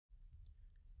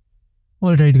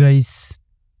Alright guys,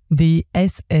 the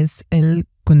SSL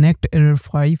Connect Error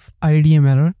 5 IDM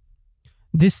error.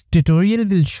 This tutorial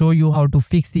will show you how to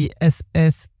fix the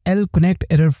SSL Connect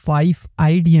Error 5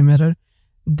 IDM error.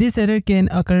 This error can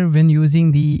occur when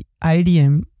using the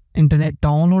IDM Internet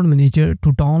Download Manager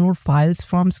to download files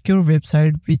from secure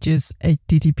website, which is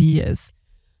HTTPS.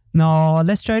 Now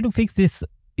let's try to fix this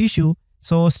issue.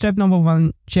 So step number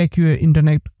 1, check your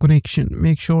internet connection.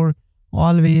 Make sure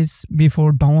always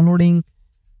before downloading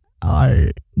or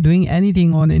doing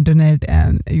anything on the internet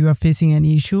and you are facing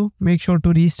any issue, make sure to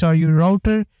restart your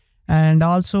router and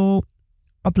also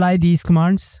apply these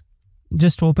commands.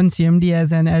 Just open CMD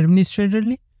as an administrator.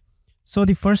 So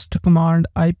the first command,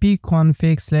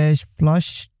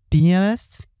 ipconfig/flush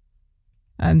DNS,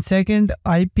 and second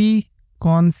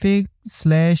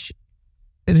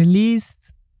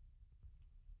ipconfig/release,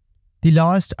 the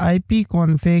last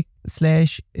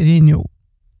ipconfig/renew.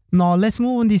 Now let's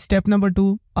move on to step number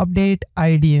 2, update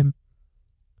IDM.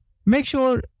 Make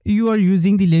sure you are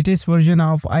using the latest version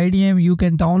of IDM. You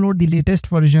can download the latest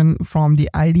version from the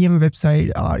IDM website,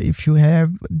 or if you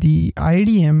have the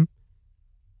IDM,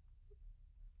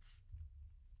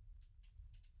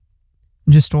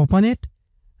 just open it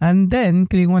and then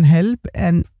click on help,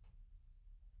 and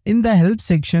in the help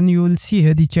section you will see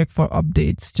here the check for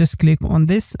updates. Just click on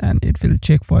this and it will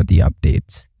check for the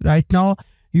updates. Right now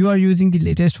you are using the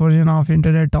latest version of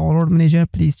Internet Download Manager.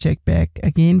 Please check back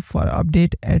again for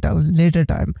update at a later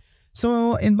time.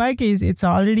 So in my case it's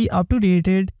already up to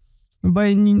date,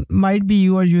 but might be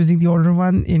you are using the older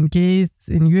one. In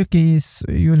your case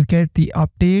you will get the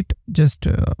update. Just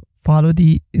follow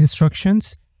the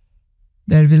instructions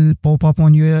that will pop up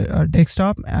on your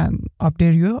desktop and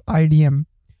update your IDM.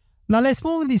 Now let's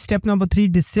move on to step number 3,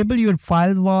 disable your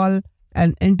firewall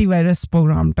and antivirus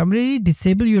program. Temporarily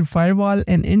disable your firewall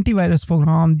and antivirus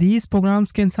program. These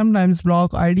programs can sometimes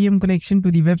block IDM connection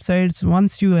to the websites.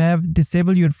 Once you have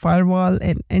disabled your firewall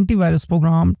and antivirus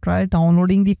program, try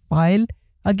downloading the file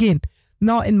again.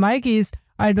 Now in my case,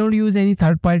 I don't use any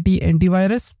third-party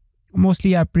antivirus.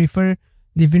 Mostly I prefer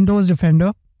the Windows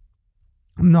Defender.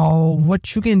 Now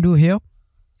what you can do here,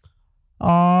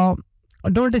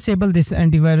 don't disable this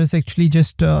antivirus. Actually,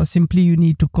 just simply you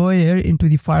need to go here into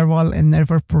the firewall and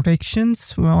network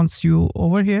protections. Once you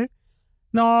over here,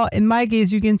 now in my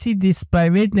case you can see this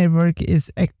private network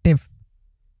is active.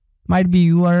 Might be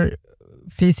you are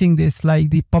facing this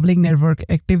like the public network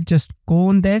active. Just go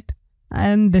on that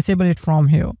and disable it from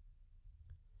here.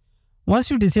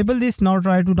 Once you disable this, now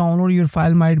try to download your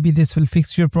file. Might be this will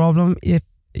fix your problem. If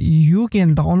you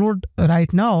can download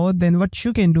right now, then what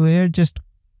you can do here, just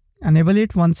enable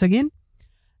it once again,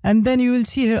 and then you will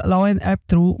see here allow an app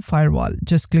through firewall.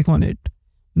 Just click on it.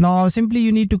 Now simply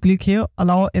you need to click here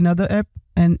allow another app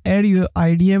and add your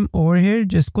IDM over here.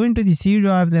 Just go into the C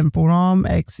drive, then program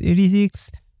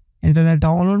x86 Internet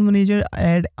Download Manager,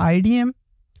 add IDM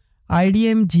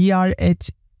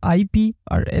grhip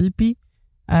or LP,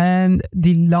 and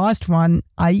the last one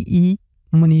IE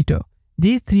monitor.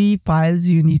 These 3 files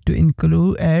you need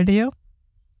to add here,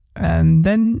 and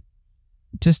then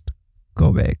just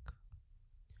go back.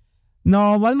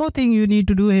 Now one more thing you need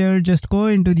to do here, just go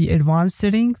into the advanced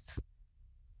settings,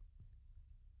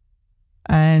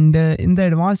 and in the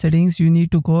advanced settings you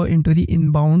need to go into the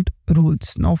inbound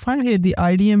rules. Now find here the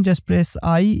IDM, just press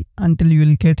I until you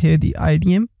will get here the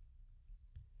IDM.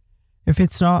 If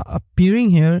it's not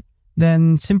appearing here,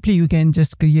 then simply you can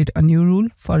just create a new rule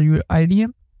for your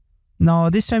IDM. Now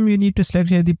this time you need to select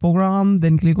here the program,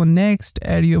 then click on next,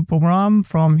 add your program.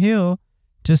 From here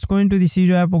just go into the C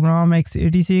drive program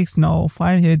x86. Now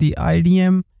find here the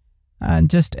IDM and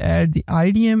just add the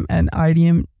IDM and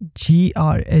IDM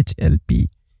grhlp.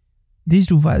 These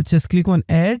 2 files. Just click on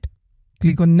add,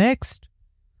 click on next.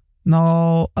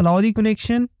 Now allow the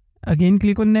connection, again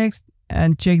click on next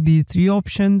and check these 3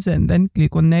 options and then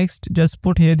click on next. Just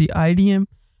put here the IDM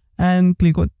and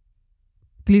click on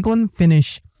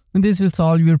finish. And this will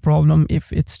solve your problem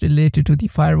if it's related to the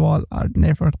firewall or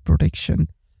network protection.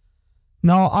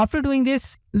 Now after doing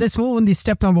this, let's move on to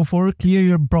step number 4, clear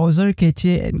your browser cache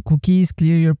and cookies.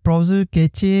 Clear your browser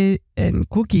cache and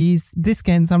cookies. This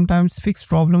can sometimes fix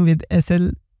problem with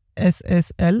SSL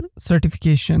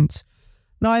certifications.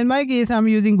 Now in my case I'm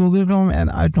using Google Chrome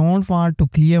and I don't want to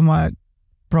clear my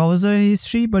browser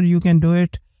history, but you can do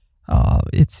it.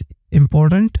 It's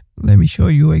important. Let me show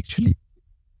you actually.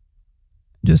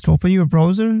 Just open your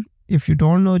browser. If you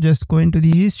don't know, just go into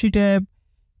the history tab,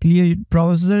 clear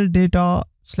browser data,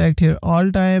 select here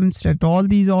all time, select all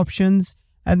these options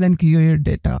and then clear your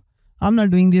data. I'm not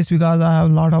doing this because I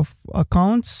have a lot of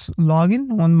accounts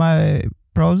login on my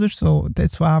browser, so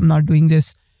that's why I'm not doing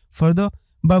this. further.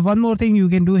 But one more thing you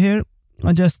can do here,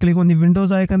 just click on the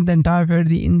Windows icon, then type here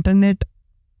the internet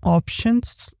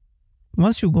options.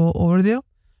 Once you go over there,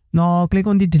 now click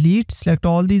on the delete, select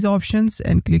all these options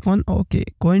and click on OK.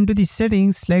 Go into the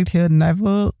settings, select here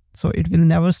never, so it will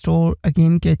never store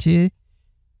again cache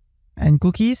and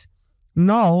cookies.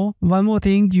 Now one more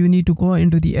thing, you need to go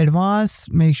into the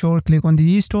advanced, make sure click on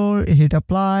the restore, hit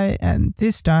apply, and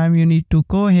this time you need to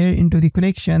go here into the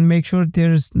connection, make sure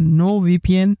there's no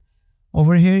VPN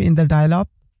over here in the dial-up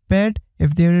pad.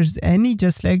 If there is any,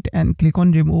 just select and click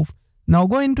on remove. Now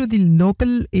go into the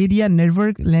local area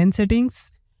network LAN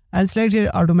settings and select here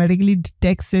automatically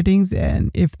detect settings,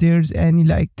 and if there's any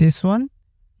like this one,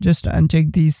 just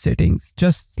uncheck these settings.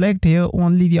 Just select here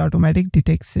only the automatic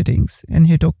detect settings and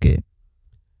hit OK.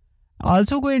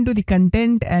 Also go into the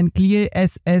content and clear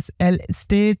SSL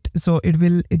state, so it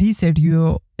will reset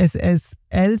your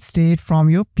SSL state from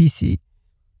your PC,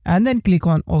 and then click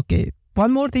on OK.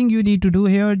 One more thing you need to do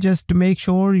here, just to make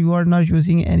sure you are not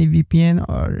using any VPN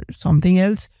or something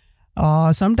else.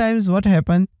 Sometimes what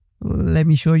happens, let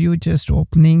me show you, just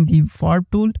opening the FARP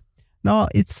tool. Now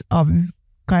it's a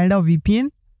kind of VPN.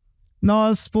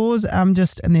 Now suppose I'm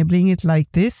just enabling it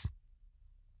like this.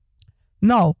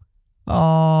 Now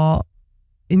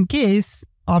in case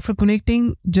after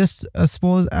connecting, just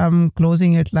suppose I'm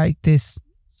closing it like this,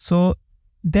 so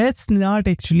that's not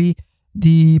actually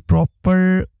the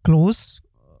proper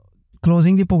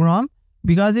closing the program,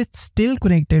 because it's still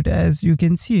connected. As you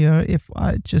can see here, if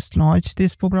I just launch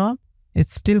this program,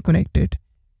 it's still connected.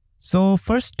 So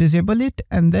first disable it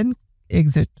and then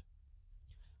exit.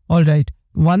 All right,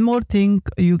 one more thing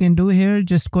you can do here,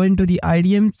 just go into the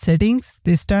IDM settings.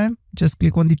 This time just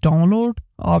click on the download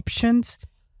options.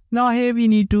 Now here we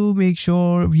need to make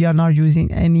sure we are not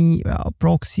using any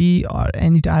proxy or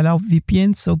any dial-up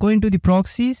VPN. So go into the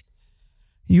proxies,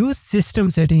 use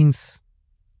system settings.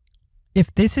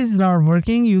 If this is not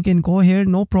working, you can go here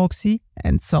no proxy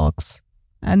and socks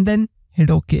and then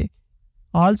hit OK.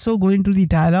 Also go into the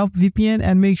dial-up VPN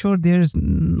and make sure there's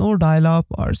no dial-up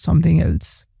or something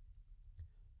else.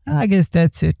 I guess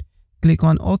that's it. Click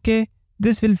on OK.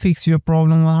 This will fix your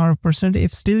problem 100%.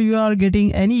 If still you are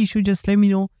getting any issue, just let me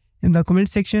know in the comment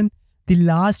section. The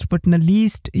last but not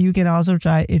least, you can also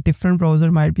try a different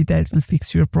browser, might be that will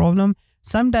fix your problem.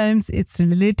 Sometimes it's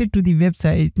related to the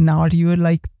website, not your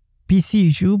like PC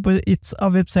issue, but it's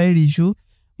a website issue.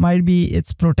 Might be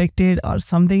it's protected or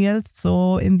something else.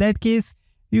 So in that case,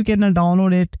 you can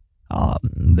download it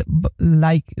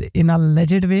like in a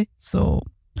legit way. So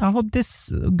I hope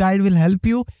this guide will help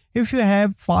you. If you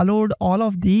have followed all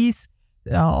of the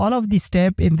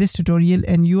steps in this tutorial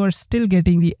and you are still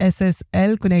getting the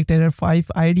SSL connect error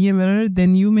 5 IDM error,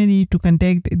 then you may need to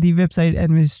contact the website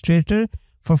administrator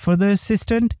for further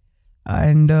assistance.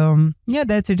 And yeah,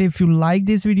 that's it. If you like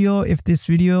this video, if this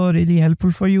video really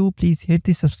helpful for you, please hit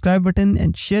the subscribe button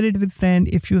and share it with friend.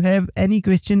 If you have any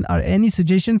question or any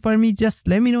suggestion for me, just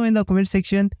let me know in the comment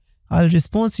section. I'll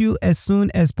respond to you as soon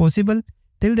as possible.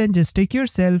 Till then, just take care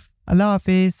yourself. Allah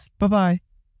Hafiz. Bye bye.